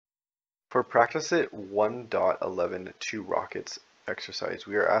For practice it 1.11 TwoRockets exercise,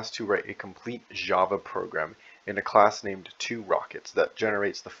 we are asked to write a complete Java program in a class named TwoRockets that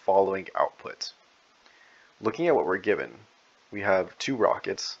generates the following output. Looking at what we're given, we have two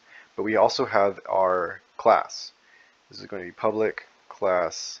rockets, but we also have our class. This is going to be public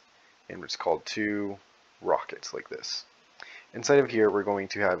class, and it's called TwoRockets, like this. Inside of here, we're going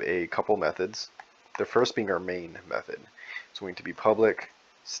to have a couple methods. The first being our main method. It's going to be public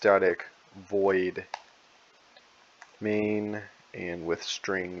static void main, and with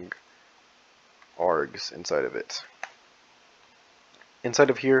string args inside of it. Inside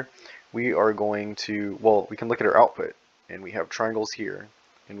of here, we are going to, well, we can look at our output, and we have triangles here,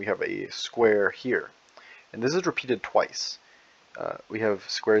 and we have a square here. And this is repeated twice. We have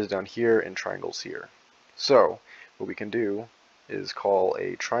squares down here and triangles here. So, what we can do is call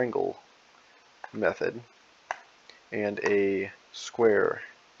a triangle method and a square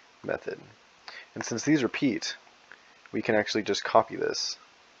method. And since these repeat, we can actually just copy this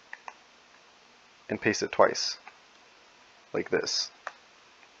and paste it twice, like this.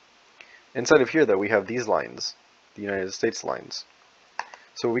 Inside of here, though, we have these lines, the United States lines.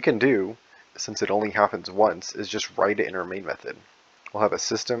 So what we can do, since it only happens once, is just write it in our main method. We'll have a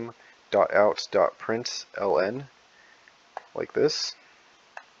system.out.println, like this.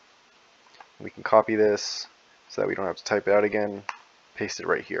 We can copy this so that we don't have to type it out again, paste it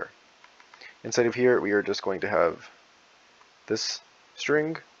right here. Inside of here, we are just going to have this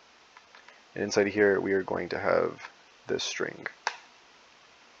string, and inside of here, we are going to have this string.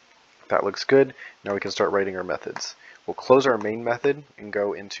 That looks good. Now we can start writing our methods. We'll close our main method and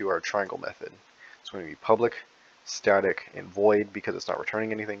go into our triangle method. It's going to be public, static, and void because it's not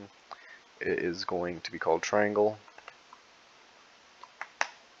returning anything. It is going to be called triangle.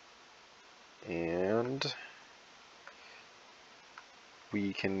 And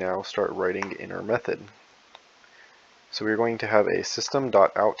we can now start writing in our method. So we're going to have a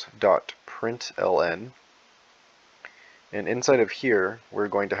system.out.println, and inside of here we're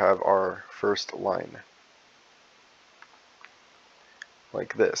going to have our first line,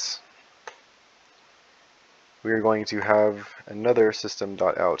 like this. We are going to have another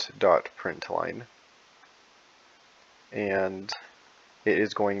system.out.println, and it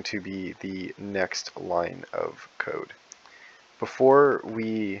is going to be the next line of code. Before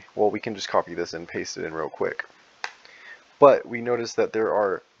we can just copy this and paste it in real quick. But we notice that there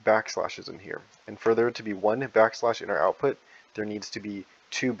are backslashes in here. And for there to be one backslash in our output, there needs to be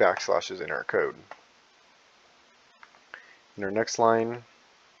two backslashes in our code. In our next line,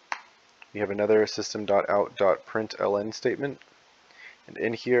 we have another system.out.println statement. And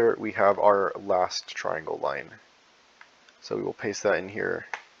in here, we have our last triangle line. So we will paste that in here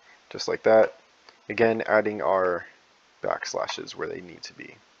just like that. Again, adding our backslashes where they need to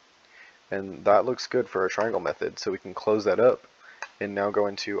be. And that looks good for our triangle method, so we can close that up and now go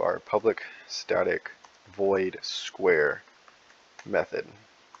into our public static void square method.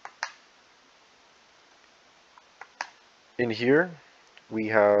 In here we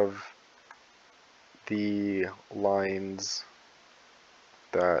have the lines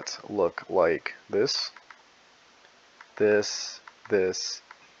that look like this, this,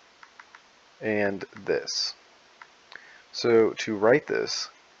 and this. So to write this,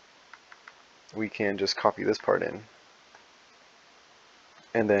 we can just copy this part in,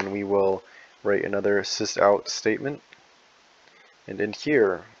 and then we will write another sysout statement, and in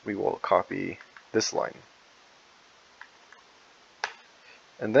here we will copy this line.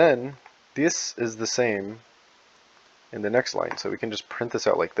 And then this is the same in the next line, so we can just print this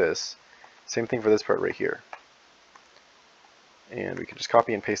out like this. Same thing for this part right here. And we can just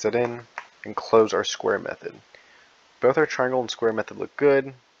copy and paste that in and close our square method. Both our triangle and square method look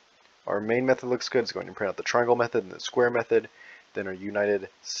good. Our main method looks good. It's going to print out the triangle method and the square method. Then our United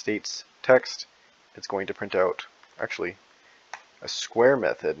States text, it's going to print out actually a square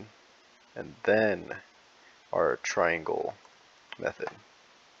method and then our triangle method.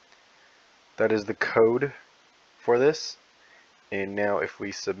 That is the code for this. And now if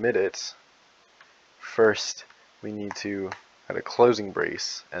we submit it, first we need to add a closing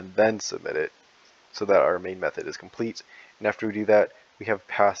brace and then submit it so that our main method is complete. And after we do that, we have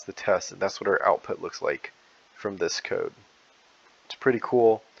passed the test, and that's what our output looks like from this code. It's pretty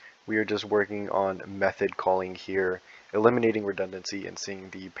cool. We are just working on method calling here, eliminating redundancy and seeing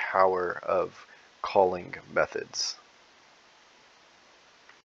the power of calling methods.